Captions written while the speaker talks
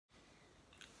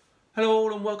Hello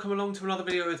all and welcome along to another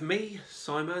video with me,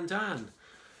 SciManDan.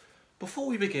 Before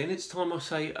we begin, it's time I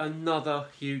say another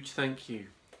huge thank you.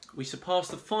 We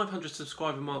surpassed the 500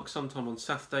 subscriber mark sometime on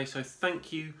Saturday, so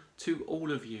thank you to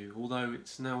all of you, although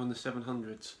it's now in the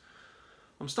 700s.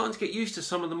 I'm starting to get used to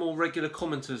some of the more regular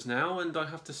commenters now, and I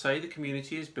have to say the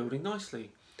community is building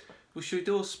nicely. We should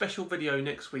do a special video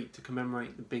next week to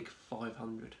commemorate the big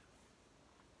 500.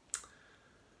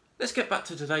 Let's get back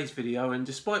to today's video, and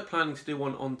despite planning to do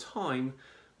one on time,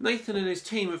 Nathan and his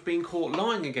team have been caught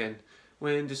lying again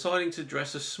when deciding to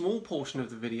address a small portion of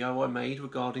the video I made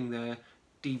regarding their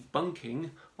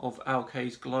debunking of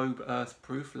Alk's globe earth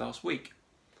proof last week.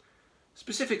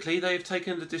 Specifically, they have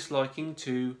taken a disliking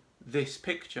to this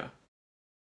picture.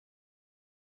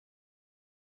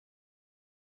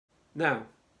 Now,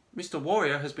 Mr.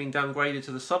 Warrior has been downgraded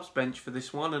to the subs bench for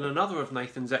this one, and another of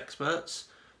Nathan's experts,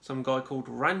 some guy called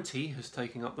Ranty, has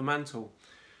taken up the mantle.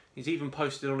 He's even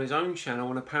posted on his own channel,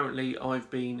 and apparently I've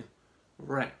been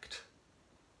wrecked.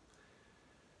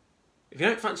 If you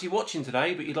don't fancy watching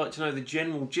today, but you'd like to know the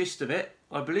general gist of it,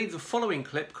 I believe the following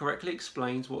clip correctly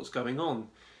explains what's going on.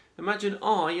 Imagine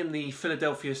I am the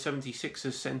Philadelphia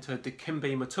 76ers centre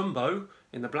Dikembe Mutombo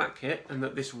in the black kit, and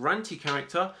that this Ranty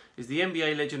character is the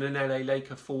NBA legend and LA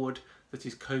Laker forward that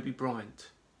is Kobe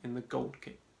Bryant in the gold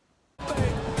kit.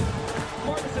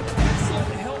 Mark is an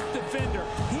excellent help defender.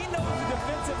 He knows the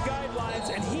defensive guidelines,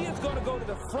 and he is going to go to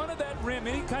the front of that rim.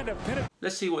 Any kind of penetration.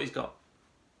 Let's see what he's got.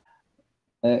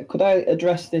 Could I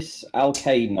address this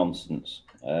Alk nonsense?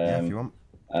 Yeah, if you want.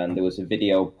 And there was a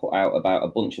video put out about a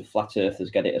bunch of flat earthers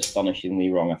get it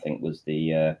astonishingly wrong, I think was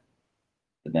the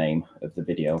name of the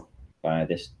video by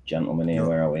this gentleman here.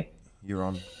 Where are we? You're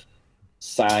on.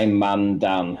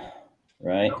 SciManDan,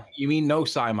 right? You mean no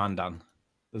SciManDan?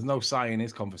 There's no Sci in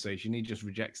his conversation. He just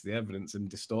rejects the evidence and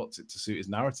distorts it to suit his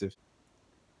narrative.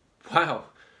 Wow,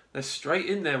 they're straight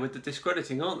in there with the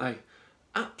discrediting, aren't they?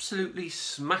 Absolutely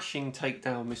smashing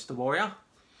takedown, Mr. Warrior.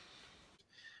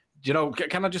 Do you know,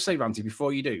 can I just say, Ranty,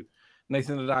 before you do,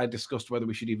 Nathan and I discussed whether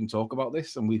we should even talk about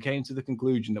this, and we came to the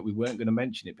conclusion that we weren't going to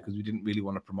mention it because we didn't really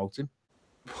want to promote him.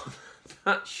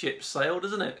 That ship sailed,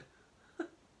 isn't it?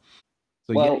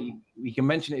 So well, yeah, we can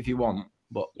mention it if you want,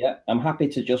 but yeah, I'm happy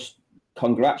to just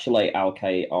congratulate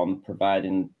Alk on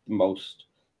providing the most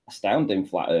astounding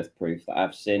flat earth proof that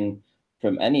I've seen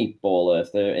from any ball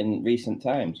earther in recent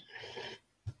times.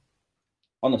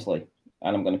 Honestly,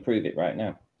 and I'm going to prove it right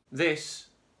now. This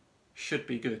should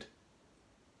be good.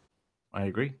 I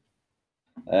agree.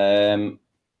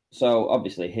 So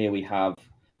obviously here we have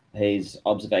his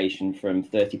observation from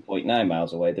 30.9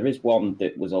 miles away. There is one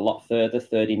that was a lot further,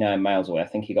 39 miles away. I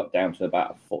think he got down to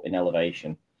about a foot in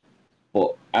elevation.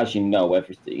 But as you know,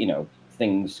 everything,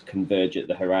 things converge at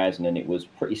the horizon, and it was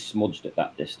pretty smudged at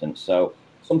that distance. So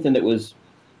something that was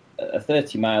a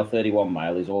 30 mile, 31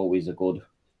 mile is always a good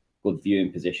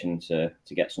viewing position to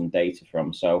get some data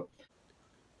from. So,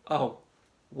 oh,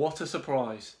 what a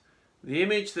surprise. The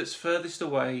image that's furthest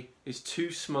away is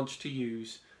too smudged to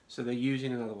use, so they're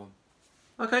using another one.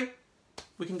 Okay,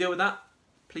 we can deal with that.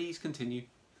 Please continue.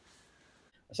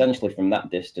 Essentially, from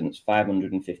that distance,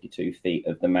 552 feet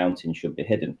of the mountain should be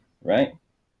hidden, right?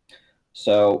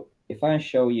 So if I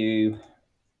show you,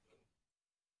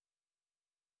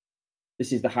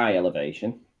 this is the high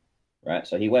elevation, right?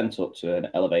 So he went up to an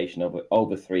elevation of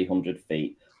over 300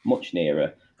 feet, much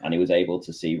nearer, and he was able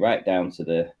to see right down to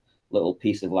the little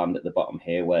piece of land at the bottom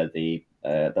here where the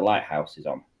lighthouse is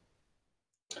on.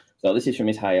 So this is from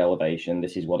his high elevation.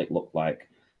 This is what it looked like.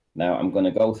 Now I'm going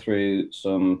to go through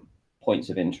some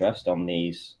points of interest on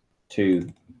these two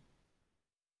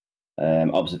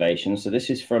observations. So this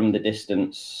is from the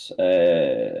distance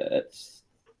at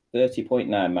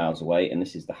 30.9 miles away, and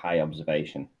this is the high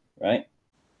observation, right?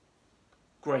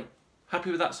 Great.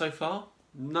 Happy with that so far?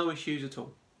 No issues at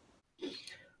all.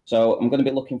 So I'm going to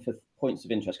be looking for points of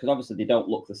interest because obviously they don't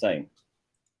look the same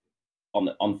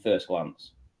on first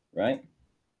glance, right?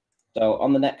 So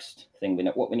on the next thing,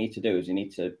 what we need to do is we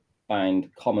need to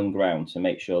find common ground to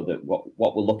make sure that what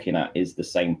we're looking at is the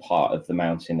same part of the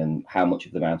mountain and how much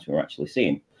of the mountain we're actually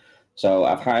seeing. So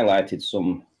I've highlighted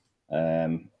some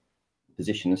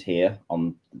positions here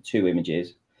on the two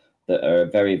images that are a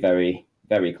very, very,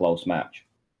 very close match.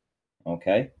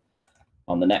 Okay.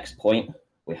 On the next point,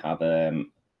 we have a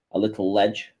little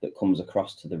ledge that comes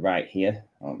across to the right here.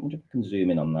 I wonder if I can zoom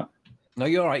in on that. no,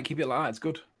 you're all right. Keep it like that. It's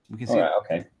good. We can see. All right,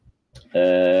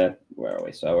 okay. Where are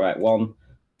we? So, right, 1,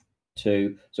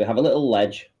 2. So we have a little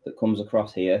ledge that comes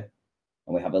across here,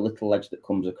 and we have a little ledge that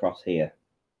comes across here.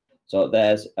 So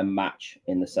there's a match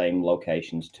in the same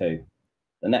locations too.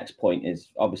 The next point is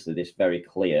obviously this very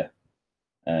clear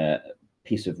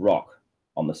piece of rock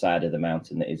on the side of the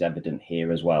mountain that is evident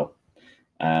here as well.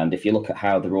 And if you look at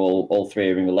how they're all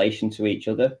three are in relation to each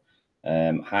other,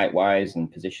 height-wise and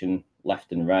position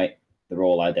left and right, they're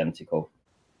all identical.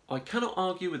 I cannot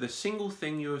argue with a single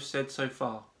thing you have said so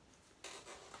far.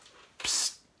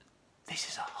 Psst. This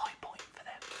is a high point for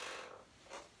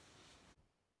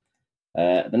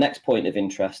them. The next point of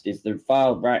interest is the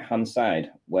far right-hand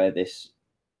side, where this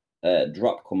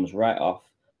drop comes right off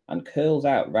and curls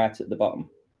out right at the bottom.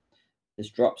 This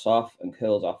drops off and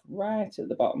curls off right at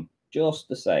the bottom, just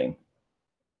the same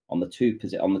on the two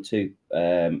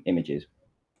images.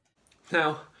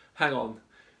 Now, hang on.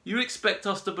 You expect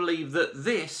us to believe that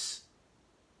this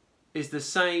is the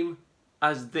same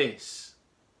as this?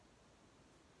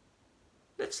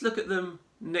 Let's look at them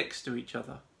next to each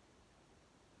other.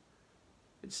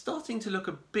 It's starting to look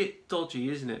a bit dodgy,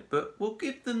 isn't it? But we'll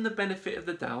give them the benefit of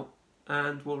the doubt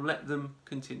and we'll let them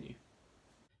continue.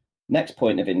 Next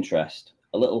point of interest,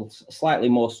 slightly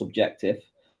more subjective,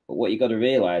 but what you've got to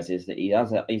realise is that he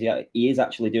is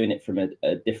actually doing it from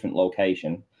a different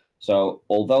location. So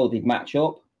although they match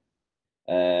up,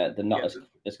 they're not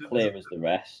as clear as the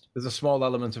rest. There's a small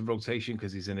element of rotation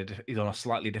because he's on a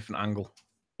slightly different angle.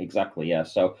 Exactly, yeah.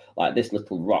 So like this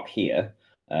little rock here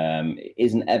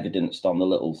isn't evidenced on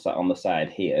the side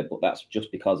here, but that's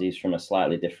just because he's from a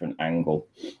slightly different angle,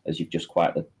 as you've just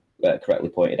quite correctly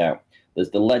pointed out.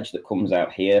 There's the ledge that comes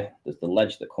out here, there's the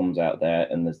ledge that comes out there,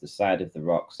 and there's the side of the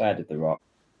rock.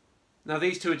 Now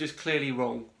these two are just clearly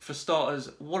wrong. For starters,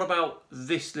 what about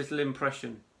this little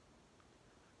impression?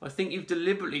 I think you've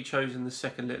deliberately chosen the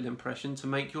second little impression to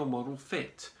make your model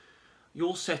fit.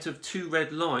 Your set of two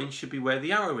red lines should be where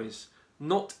the arrow is,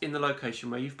 not in the location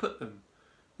where you've put them.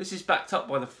 This is backed up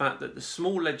by the fact that the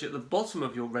small ledge at the bottom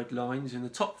of your red lines in the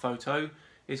top photo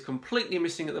is completely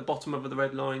missing at the bottom of the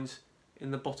red lines in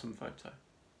the bottom photo.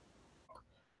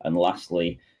 And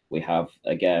lastly, we have,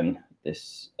 again,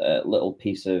 this little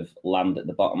piece of land at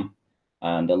the bottom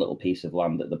and a little piece of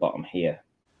land at the bottom here.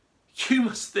 You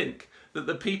must think that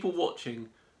the people watching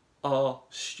are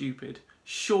stupid.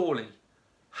 Surely.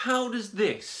 How does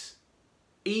this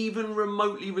even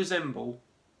remotely resemble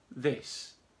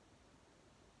this?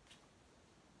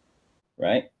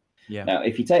 Right? Yeah. Now,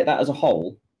 if you take that as a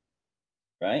whole,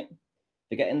 right,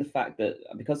 forgetting the fact that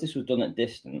because this was done at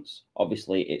distance,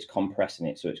 obviously it's compressing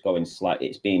it, so it's going slightly,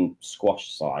 it's being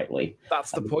squashed slightly.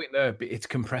 That's the point there. It's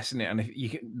compressing it, and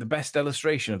the best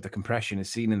illustration of the compression is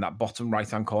seen in that bottom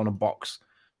right-hand corner box.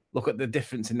 Look at the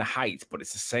difference in the height, but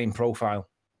it's the same profile.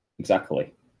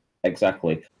 Exactly.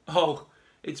 Oh,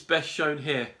 it's best shown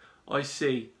here. I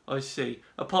see.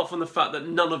 Apart from the fact that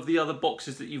none of the other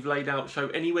boxes that you've laid out show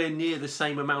anywhere near the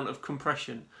same amount of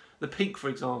compression. The peak, for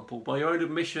example, by your own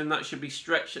admission, that should be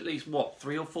stretched at least, what,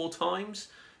 3 or 4 times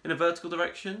in a vertical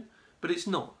direction? But it's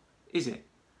not, is it?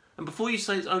 And before you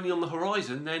say it's only on the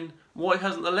horizon, then why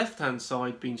hasn't the left-hand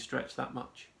side been stretched that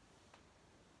much?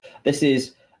 This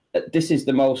is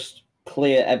the most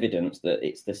clear evidence that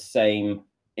it's the same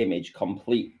image,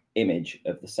 complete image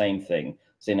of the same thing,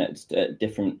 seen at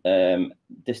different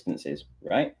distances,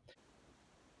 right?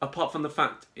 Apart from the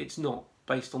fact it's not,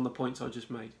 based on the points I just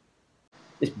made.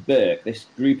 This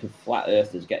group of flat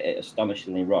earthers get it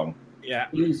astonishingly wrong. Yeah.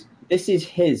 This is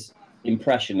his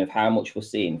impression of how much we're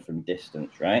seeing from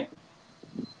distance, right?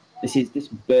 This is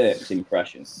Burke's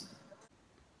impression.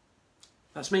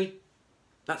 That's me.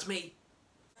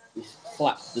 He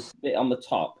slapped the bit on the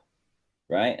top,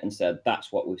 right, and said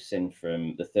that's what we've seen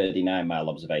from the 39-mile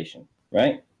observation,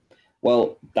 right?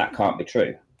 Well, that can't be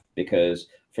true, because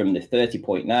from the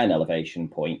 30.9 elevation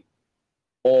point,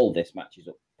 all this matches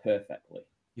up perfectly.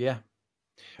 Yeah.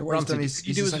 What he's done is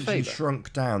he's essentially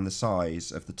shrunk down the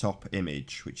size of the top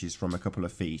image, which is from a couple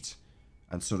of feet,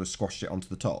 and sort of squashed it onto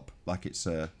the top, like it's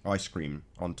ice cream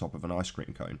on top of an ice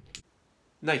cream cone.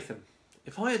 Nathan,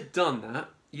 if I had done that,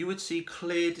 you would see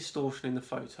clear distortion in the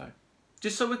photo.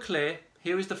 Just so we're clear,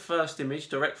 here is the first image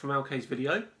direct from Alkay's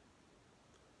video,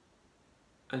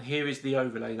 and here is the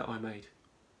overlay that I made.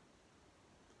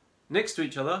 Next to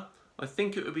each other, I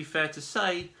think it would be fair to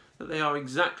say that they are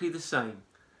exactly the same,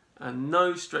 and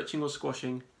no stretching or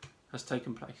squashing has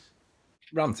taken place.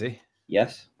 Ranty?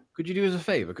 Yes? Could you do us a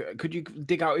favour? Could you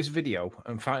dig out his video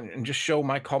and just show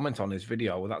my comment on his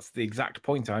video? Well, that's the exact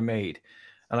point I made.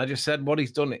 And I just said what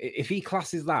he's done. If he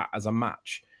classes that as a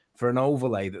match for an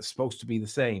overlay that's supposed to be the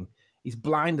same, he's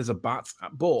blind as a bat.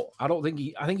 But I think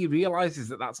he realises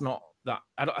that that's not that.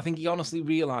 I think he honestly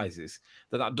realises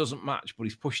that doesn't match, but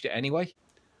he's pushed it anyway.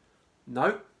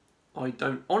 No, I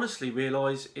don't honestly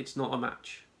realise it's not a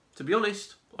match. To be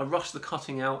honest, I rushed the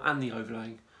cutting out and the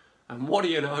overlaying. And what do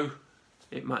you know?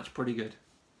 It matched pretty good.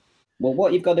 Well,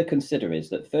 what you've got to consider is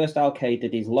that first Alkay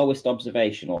did his lowest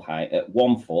observational height at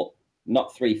 1 foot,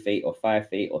 not 3 feet or 5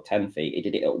 feet or 10 feet. He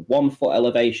did it at 1 foot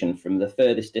elevation from the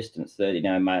furthest distance,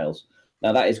 39 miles.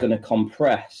 Now, that is going to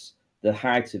compress the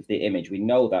height of the image. We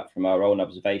know that from our own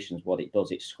observations. What it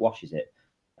does, it squashes it.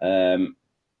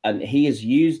 And he has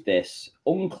used this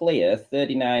unclear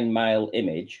 39-mile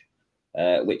image,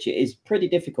 which it is pretty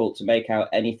difficult to make out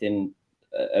anything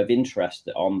of interest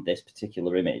on this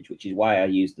particular image, which is why I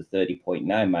used the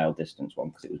 30.9-mile distance one,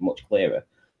 because it was much clearer.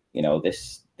 You know,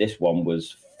 this one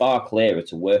was far clearer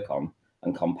to work on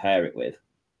and compare it with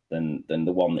than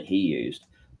the one that he used.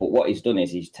 But what he's done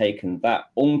is he's taken that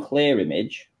unclear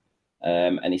image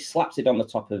and he slapped it on the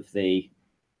top of the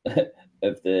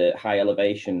of the high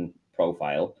elevation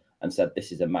profile and said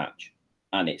this is a match,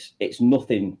 and it's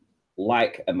nothing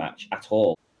like a match at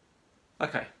all.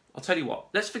 Okay, I'll tell you what,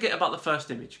 let's forget about the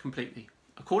first image completely.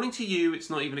 According to you, it's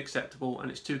not even acceptable and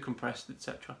it's too compressed,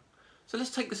 etc. So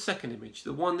let's take the second image,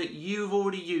 the one that you've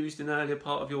already used in an earlier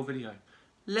part of your video.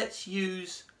 Let's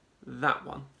use that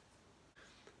one.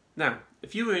 Now,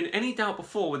 if you were in any doubt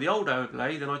before with the old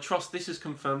overlay, then I trust this has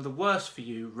confirmed the worst for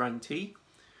you, Ranty.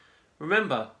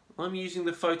 Remember, I'm using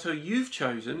the photo you've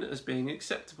chosen as being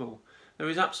acceptable. There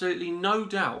is absolutely no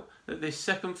doubt that this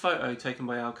second photo taken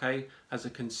by Alkay has a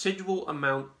considerable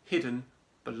amount hidden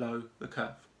below the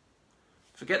curve.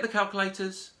 Forget the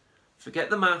calculators, forget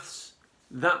the maths,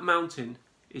 that mountain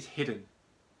is hidden.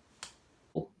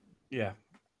 Yeah.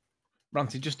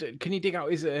 Ranty, just can you dig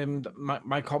out his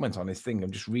my comment on his thing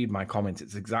and just read my comment?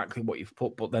 It's exactly what you've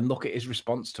put, but then look at his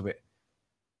response to it.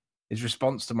 His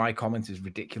response to my comment is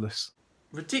ridiculous.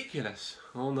 Ridiculous?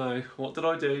 Oh no, what did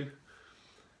I do?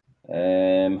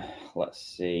 Let's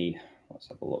see. Let's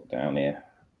have a look down here.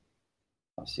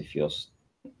 Let's see if you're.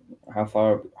 How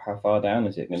far down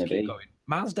is it going to be? Going.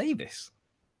 Miles Davis.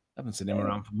 I haven't seen him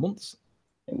around for months.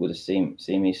 It would have seemed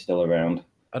he's still around.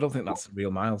 I don't think that's the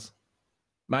real Miles.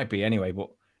 Might be anyway, but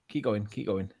keep going, keep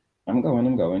going. I'm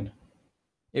going.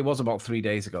 It was about 3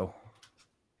 days ago.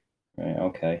 Right,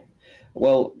 okay.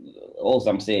 Well, all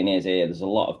I'm seeing is here, there's a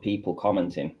lot of people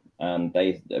commenting, and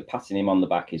they're patting him on the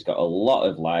back. He's got a lot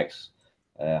of likes,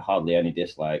 hardly any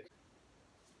dislikes.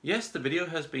 Yes, the video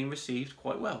has been received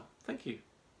quite well. Thank you.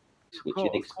 Which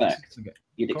you'd expect.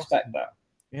 You'd expect that.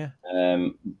 Yeah.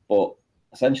 But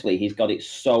essentially, he's got it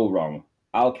so wrong.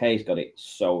 Alkay's got it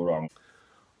so wrong.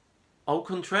 Au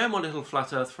contraire, my little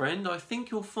flat earth friend, I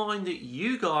think you'll find that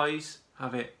you guys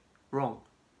have it wrong.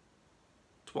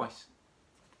 Twice.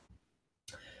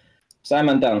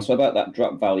 SciManDan, so about that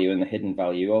drop value and the hidden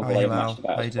value, overlay matched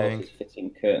about How as you close doing? as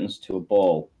fitting curtains to a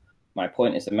ball. My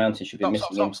point is the mountain should be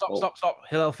missing. Stop.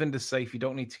 Hillel Finder's safe. You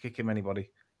don't need to kick him, anybody.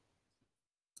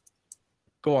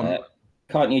 Go on.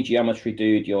 Can't you geometry,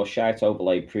 dude? Your shite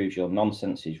overlay proves your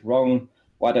nonsense is wrong.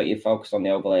 Why don't you focus on the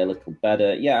overlay a little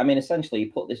better? Yeah, I mean, essentially,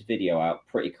 you put this video out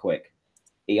pretty quick.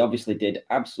 He obviously did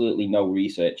absolutely no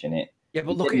research in it. Yeah,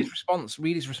 but look at his response.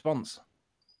 Read his response.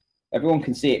 Everyone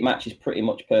can see it matches pretty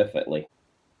much perfectly.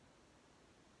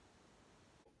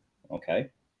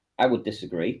 Okay. I would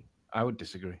disagree. I would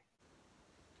disagree.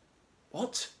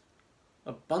 What?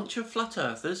 A bunch of flat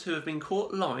earthers who have been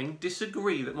caught lying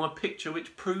disagree that my picture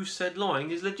which proves said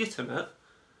lying is legitimate?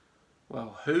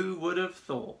 Well, who would have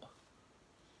thought?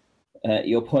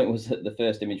 Your point was that the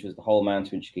first image was the whole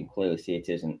mountain, which you can clearly see it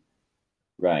isn't.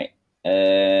 Right.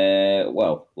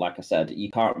 Well, like I said, you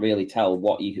can't really tell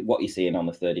what you're seeing on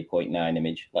the 30.9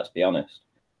 image. Let's be honest,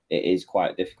 it is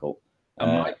quite difficult.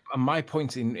 And my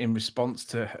point in response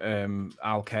to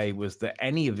Alkay was that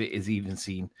any of it is even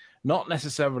seen, not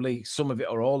necessarily some of it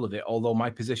or all of it. Although my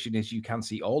position is you can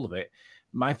see all of it.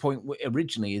 My point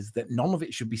originally is that none of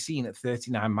it should be seen at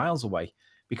 39 miles away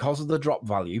because of the drop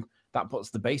value. That puts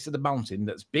the base of the mountain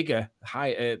that's bigger,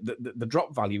 high. The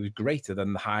drop value is greater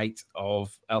than the height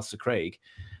of Elsa Craig.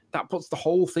 That puts the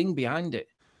whole thing behind it.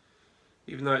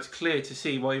 Even though it's clear to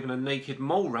see by even a naked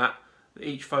mole rat that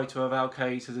each photo of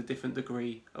Alkay's has a different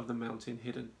degree of the mountain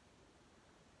hidden.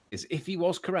 If he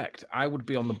was correct, I would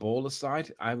be on the baller's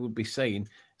side. I would be saying,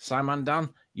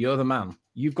 SciManDan, you're the man.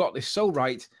 You've got this so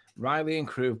right. Riley and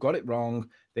crew have got it wrong.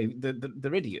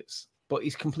 They're idiots. But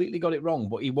he's completely got it wrong,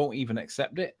 but he won't even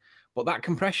accept it. But that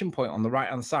compression point on the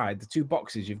right-hand side, the two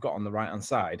boxes you've got on the right-hand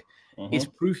side, is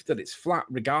proof that it's flat,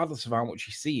 regardless of how much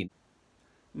you're seeing.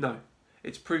 No,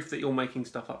 it's proof that you're making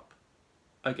stuff up.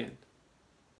 Again.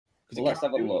 So let's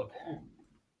have a look.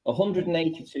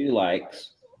 182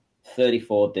 likes,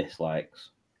 34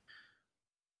 dislikes.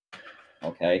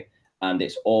 Okay, and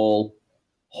it's all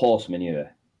horse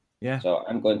manure. Yeah. So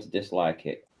I'm going to dislike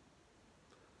it.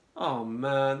 Oh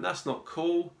man, that's not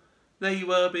cool. There you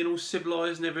were, being all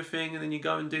civilised and everything, and then you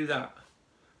go and do that.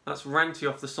 That's Ranty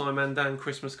off the SciManDan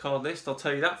Christmas card list. I'll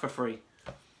tell you that for free.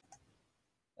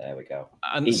 There we go.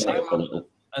 And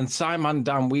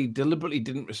SciManDan, we deliberately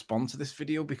didn't respond to this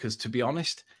video because, to be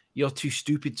honest, you're too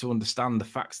stupid to understand the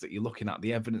facts that you're looking at,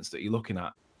 the evidence that you're looking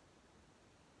at.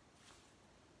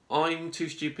 I'm too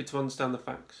stupid to understand the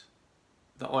facts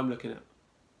that I'm looking at.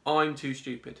 I'm too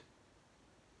stupid.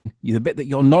 The bit that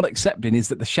you're not accepting is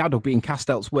that the shadow being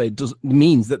cast elsewhere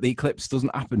means that the eclipse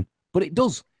doesn't happen. But it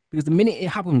does, because the minute it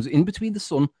happens in between the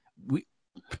sun,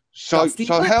 So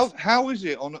how is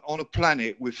it on a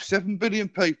planet with 7 billion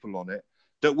people on it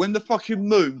that when the fucking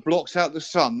moon blocks out the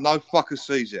sun, no fucker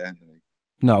sees it, Anthony?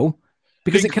 No,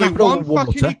 because it can happen over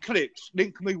water.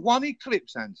 Link me one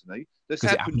eclipse, Anthony, that's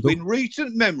happened in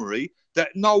recent memory that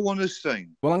no one has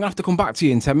seen. Well, I'm going to have to come back to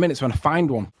you in 10 minutes when I find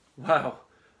one. Wow,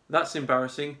 that's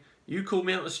embarrassing. You called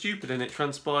me out as stupid and it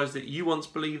transpires that you once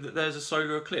believed that there's a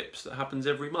solar eclipse that happens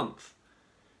every month.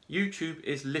 YouTube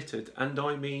is littered, and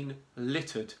I mean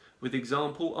littered, with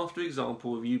example after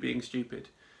example of you being stupid.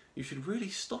 You should really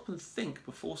stop and think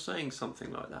before saying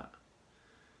something like that.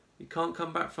 You can't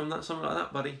come back from that, something like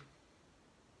that, buddy.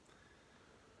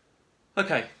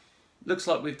 Okay, looks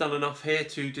like we've done enough here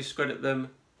to discredit them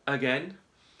again.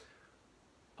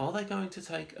 Are they going to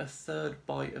take a third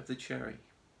bite of the cherry?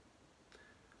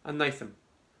 And Nathan,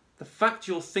 the fact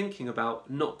you're thinking about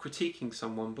not critiquing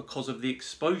someone because of the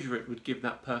exposure it would give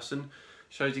that person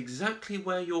shows exactly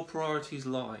where your priorities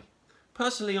lie.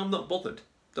 Personally, I'm not bothered.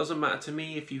 Doesn't matter to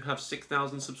me if you have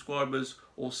 6,000 subscribers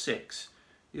or 6.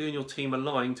 You and your team are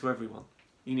lying to everyone.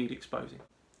 You need exposing.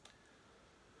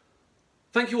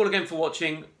 Thank you all again for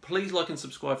watching. Please like and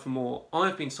subscribe for more.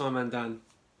 I've been SciManDan.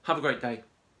 Have a great day.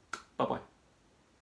 Bye-bye.